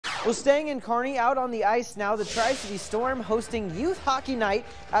Well, staying in Kearney, out on the ice now, the Tri-City Storm hosting Youth Hockey Night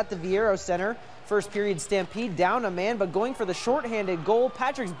at the Viero Center. First period, Stampede down a man, but going for the shorthanded goal.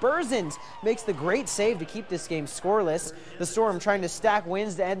 Patrick Burzins makes the great save to keep this game scoreless. The Storm trying to stack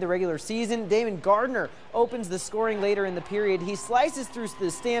wins to end the regular season. Damon Gardner opens the scoring later in the period. He slices through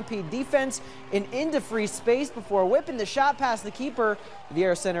the Stampede defense and into free space before whipping the shot past the keeper. The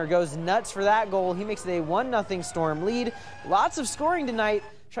Viero Center goes nuts for that goal. He makes it a 1-0 Storm lead. Lots of scoring tonight.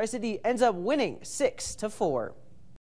 Tri-City ends up winning 6-4.